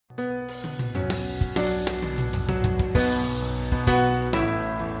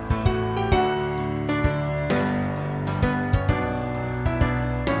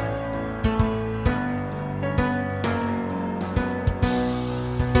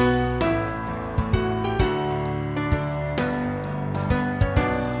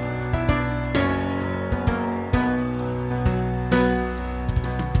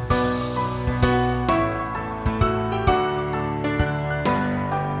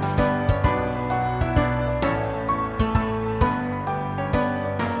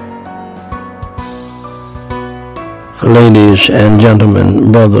Ladies and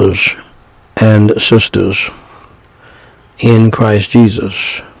gentlemen, brothers and sisters in Christ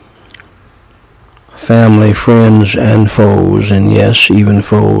Jesus, family, friends, and foes, and yes, even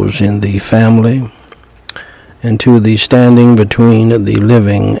foes in the family, and to the standing between the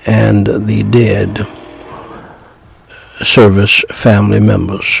living and the dead service family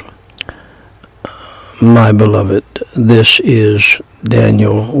members. My beloved, this is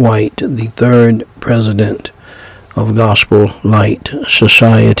Daniel Whyte, the third president of Gospel Light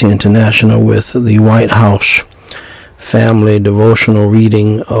Society International, with the White House family devotional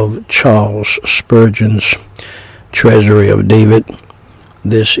reading of Charles Spurgeon's Treasury of David.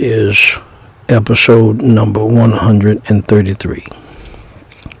 This is episode number 133.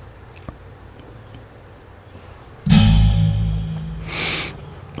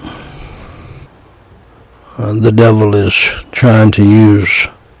 The devil is trying to use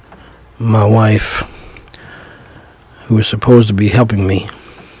my wife, who is supposed to be helping me,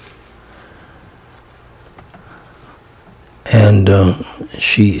 and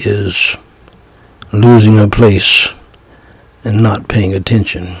she is losing her place and not paying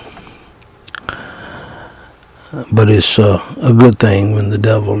attention. But it's a good thing when the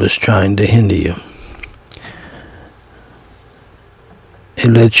devil is trying to hinder you. It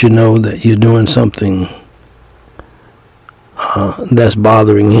lets you know that you're doing something that's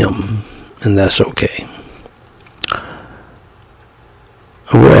bothering him, and that's okay.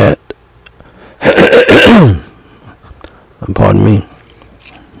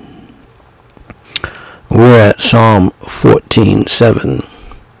 We're at Psalm 14:7.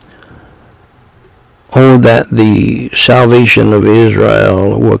 Oh, that the salvation of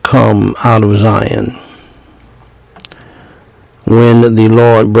Israel will come out of Zion, when the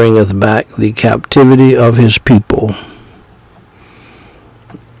Lord bringeth back the captivity of his people.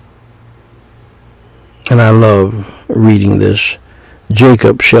 And I love reading this.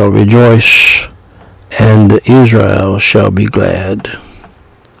 Jacob shall rejoice, and Israel shall be glad.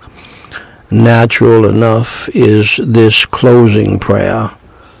 Natural enough is this closing prayer,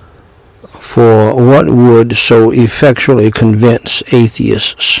 for what would so effectually convince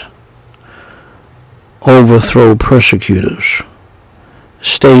atheists, overthrow persecutors,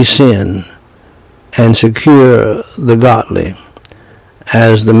 stay sin, and secure the godly,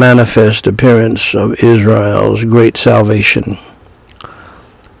 as the manifest appearance of Israel's great salvation?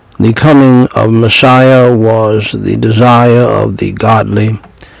 The coming of Messiah was the desire of the godly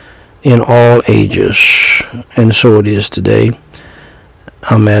in all ages, and so it is today.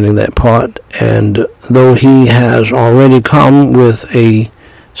 I'm adding that part. And though he has already come with a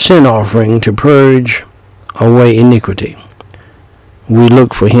sin offering to purge away iniquity, we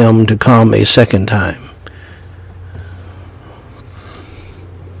look for him to come a second time.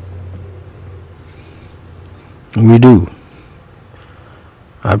 We do.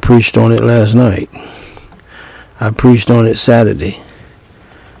 I preached on it last night. I preached on it Saturday.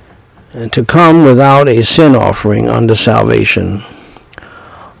 And to come without a sin offering unto salvation,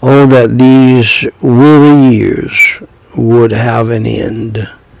 oh, that these weary years would have an end.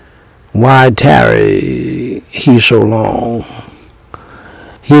 Why tarry he so long?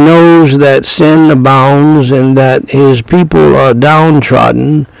 He knows that sin abounds and that his people are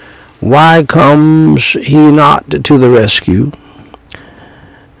downtrodden. Why comes he not to the rescue?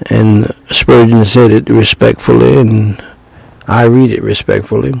 And Spurgeon said it respectfully, and I read it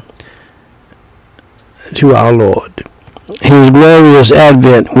respectfully, to our Lord. His glorious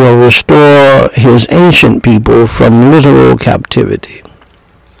advent will restore his ancient people from literal captivity,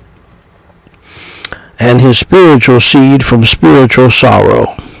 and his spiritual seed from spiritual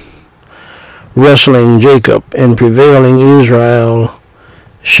sorrow. Wrestling Jacob and prevailing Israel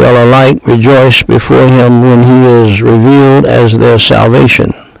shall alike rejoice before him when he is revealed as their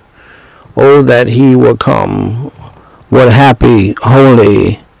salvation. Oh, that he will come. What happy,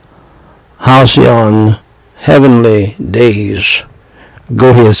 holy, halcyon, heavenly days.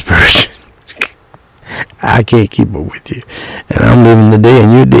 Go ahead, Spurgeon. I can't keep up with you. And I'm living the day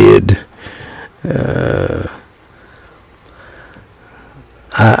and you're dead.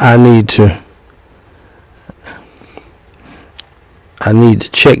 I need to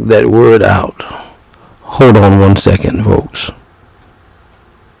check that word out. Hold on one second, folks.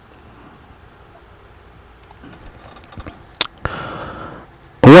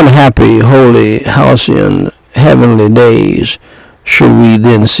 What happy, holy, halcyon, heavenly days should we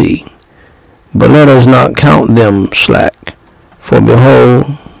then see? But let us not count them slack. For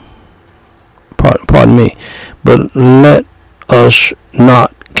behold, but let us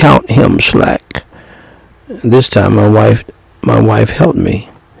not count him slack. This time my wife helped me.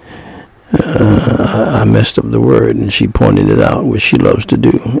 I messed up the word, and she pointed it out, which she loves to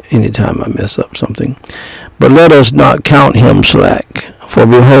do anytime I mess up something. But let us not count him slack, for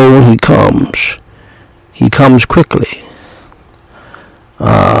behold, he comes. He comes quickly.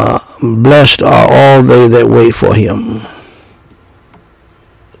 Blessed are all they that wait for him.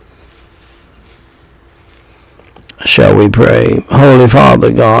 Shall we pray? Holy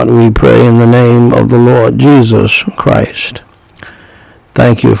Father God, we pray in the name of the Lord Jesus Christ.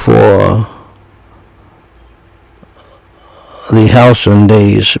 Thank you for the halcyon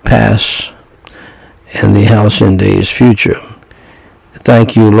days past and the halcyon days future.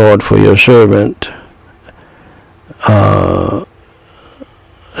 Thank you, Lord, for your servant,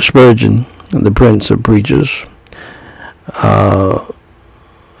 Spurgeon, the Prince of Preachers, a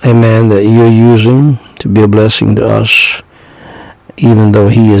man that you're using to be a blessing to us, even though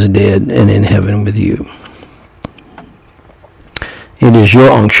he is dead and in heaven with you. It is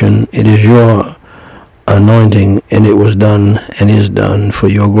your unction, it is your anointing, and it was done and is done for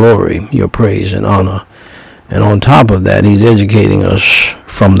your glory, your praise and honor. And on top of that, he's educating us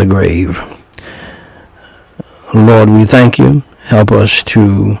from the grave. Lord, we thank you. Help us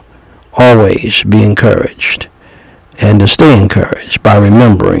to always be encouraged and to stay encouraged by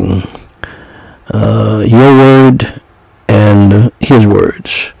remembering your word and his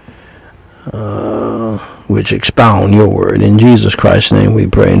words, which expound your word. In Jesus Christ's name we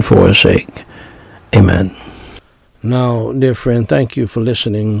pray and for his sake. Amen. Now, dear friend, thank you for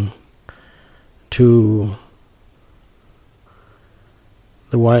listening to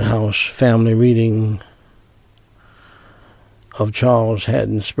the White House family reading of Charles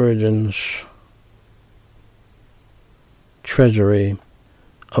Haddon Spurgeon's Treasury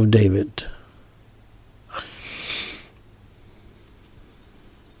of David.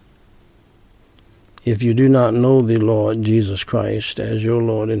 If you do not know the Lord Jesus Christ as your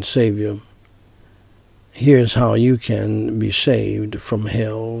Lord and Savior, here's how you can be saved from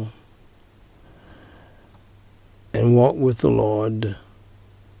hell and walk with the Lord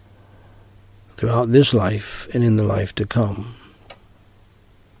throughout this life and in the life to come.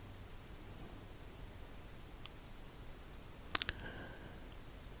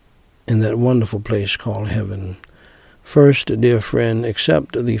 In that wonderful place called heaven. First, dear friend,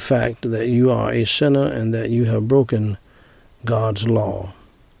 accept the fact that you are a sinner and that you have broken God's law.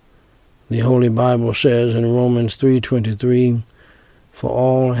 The Holy Bible says in Romans 3:23, "For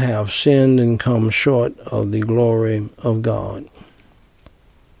all have sinned and come short of the glory of God."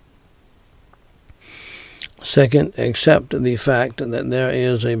 Second, accept the fact that there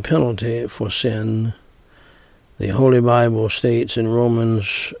is a penalty for sin. The Holy Bible states in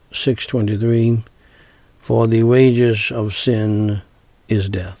Romans 6:23, "For the wages of sin is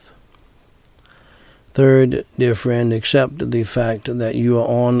death." Third, dear friend, accept the fact that you are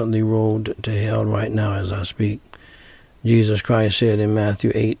on the road to hell right now as I speak. Jesus Christ said in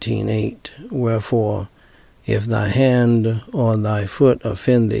Matthew 18:8, "Wherefore, if thy hand or thy foot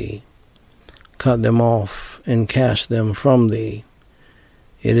offend thee, cut them off and cast them from thee.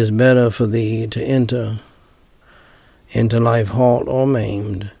 It is better for thee to enter into life halt or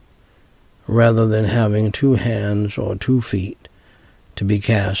maimed, rather than having 2 hands or 2 feet to be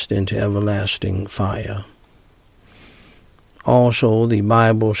cast into everlasting fire." Also, the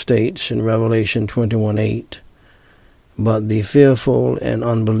Bible states in Revelation 21:8, "But the fearful and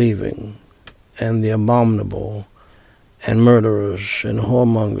unbelieving, and the abominable, and murderers, and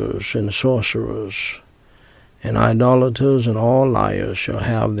whoremongers, and sorcerers, and idolaters, and all liars shall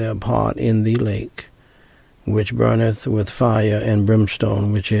have their part in the lake, which burneth with fire and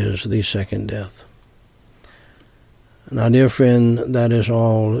brimstone, which is the second death." Now, dear friend, that is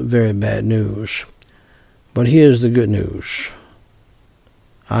all very bad news. But here's the good news.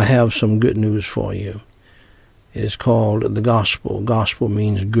 I have some good news for you. It is called the gospel. Gospel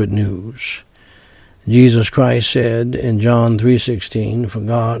means good news. Jesus Christ said in John 3:16, "For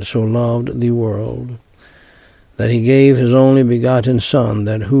God so loved the world, that he gave his only begotten Son,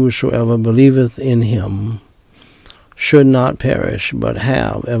 that whosoever believeth in him should not perish, but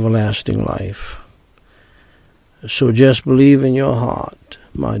have everlasting life." So just believe in your heart,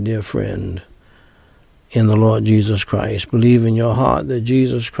 my dear friend, in the Lord Jesus Christ. Believe in your heart that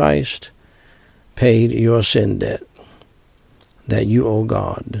Jesus Christ paid your sin debt that you owe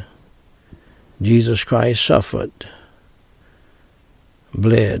God. Jesus Christ suffered,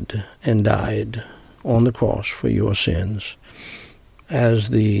 bled, and died on the cross for your sins as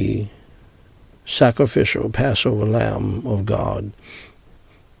the sacrificial Passover Lamb of God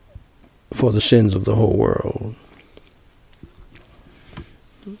for the sins of the whole world.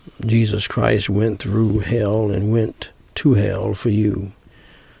 Jesus Christ went through hell and went to hell for you,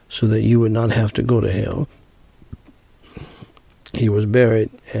 so that you would not have to go to hell. He was buried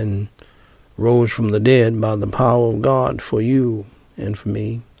and rose from the dead by the power of God for you and for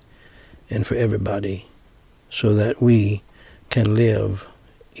me and for everybody, so that we can live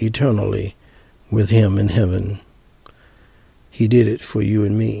eternally with him in heaven. He did it for you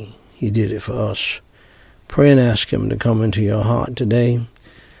and me. He did it for us. Pray and ask him to come into your heart today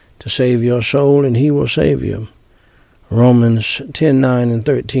to save your soul, and he will save you. Romans 10:9 and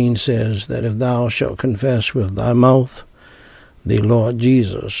 13 says that if thou shalt confess with thy mouth the Lord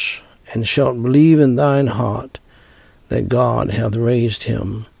Jesus, and shalt believe in thine heart that God hath raised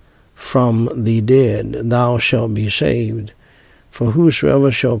him from the dead, thou shalt be saved. For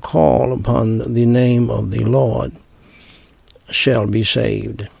whosoever shall call upon the name of the Lord shall be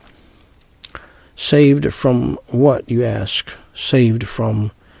saved. Saved from what, you ask? Saved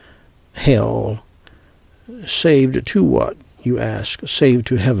from hell. Saved to what, you ask? Saved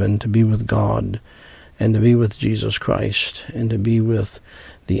to heaven, to be with God, and to be with Jesus Christ, and to be with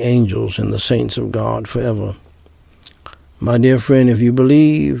the angels and the saints of God forever. My dear friend, if you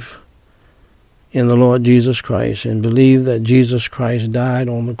believe in the Lord Jesus Christ, and believe that Jesus Christ died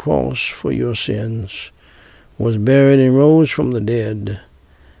on the cross for your sins, was buried and rose from the dead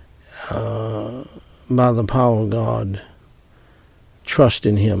by the power of God, trust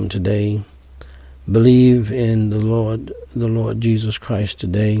in him today. Believe in the Lord Jesus Christ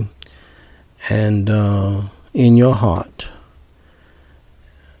today, and in your heart.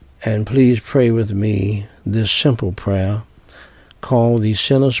 And please pray with me this simple prayer called the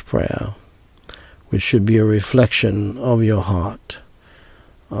Sinner's Prayer, which should be a reflection of your heart,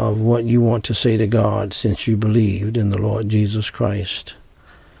 of what you want to say to God since you believed in the Lord Jesus Christ.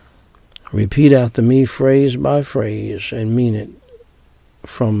 Repeat after me phrase by phrase and mean it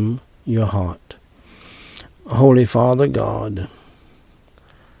from your heart. Holy Father God,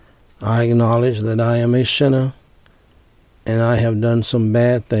 I acknowledge that I am a sinner and I have done some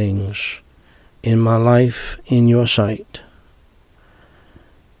bad things in my life in your sight.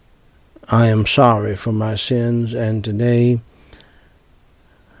 I am sorry for my sins, and today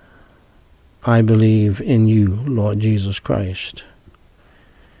I believe in you, Lord Jesus Christ.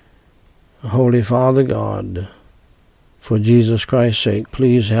 Holy Father God, for Jesus Christ's sake,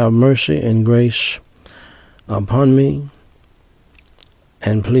 please have mercy and grace upon me,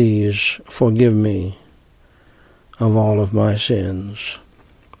 and please forgive me of all of my sins.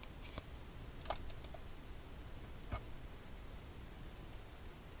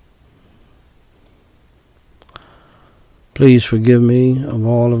 Please forgive me of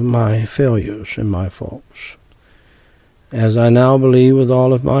all of my failures and my faults, as I now believe with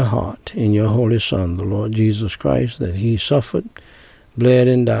all of my heart in your Holy Son, the Lord Jesus Christ, that he suffered, bled,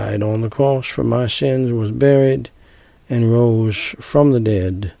 and died on the cross for my sins, was buried, and rose from the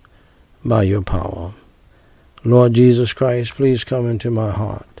dead by your power. Lord Jesus Christ, please come into my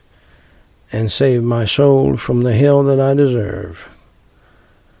heart and save my soul from the hell that I deserve,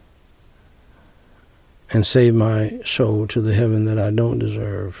 and save my soul to the heaven that I don't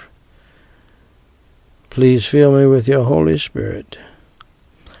deserve. Please fill me with your Holy Spirit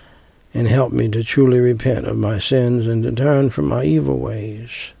and help me to truly repent of my sins and to turn from my evil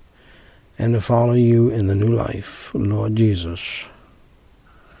ways and to follow you in the new life, Lord Jesus.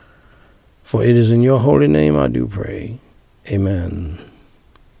 For it is in your holy name I do pray. Amen.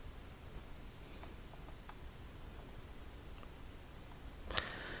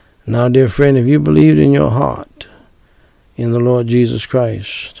 Now, dear friend, if you believed in your heart in the Lord Jesus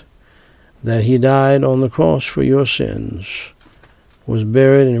Christ, that he died on the cross for your sins, was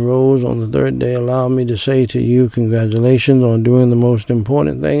buried and rose on the third day, allow me to say to you, congratulations on doing the most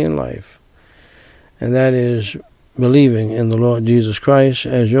important thing in life, and that is believing in the Lord Jesus Christ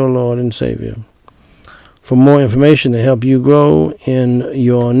as your Lord and Savior. For more information to help you grow in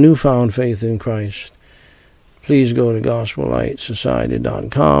your newfound faith in Christ, please go to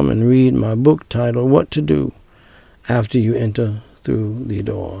GospelLightSociety.com and read my book titled, What to Do After You Enter Through the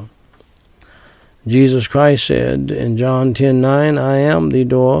Door. Jesus Christ said in John 10:9, I am the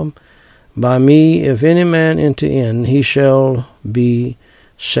door. By me, if any man enter in, he shall be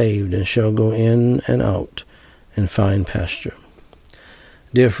saved, and shall go in and out and find pasture.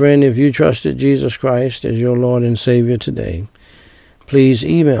 Dear friend, if you trusted Jesus Christ as your Lord and Savior today, please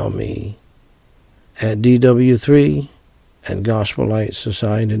email me at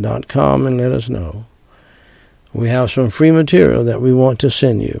dw3@gospellightsociety.com and let us know. We have some free material that we want to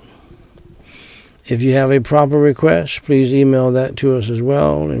send you. If you have a proper request, please email that to us as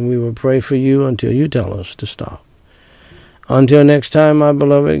well, and we will pray for you until you tell us to stop. Until next time, my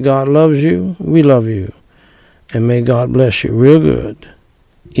beloved, God loves you, we love you, and may God bless you real good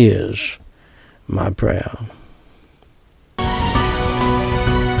is my prayer.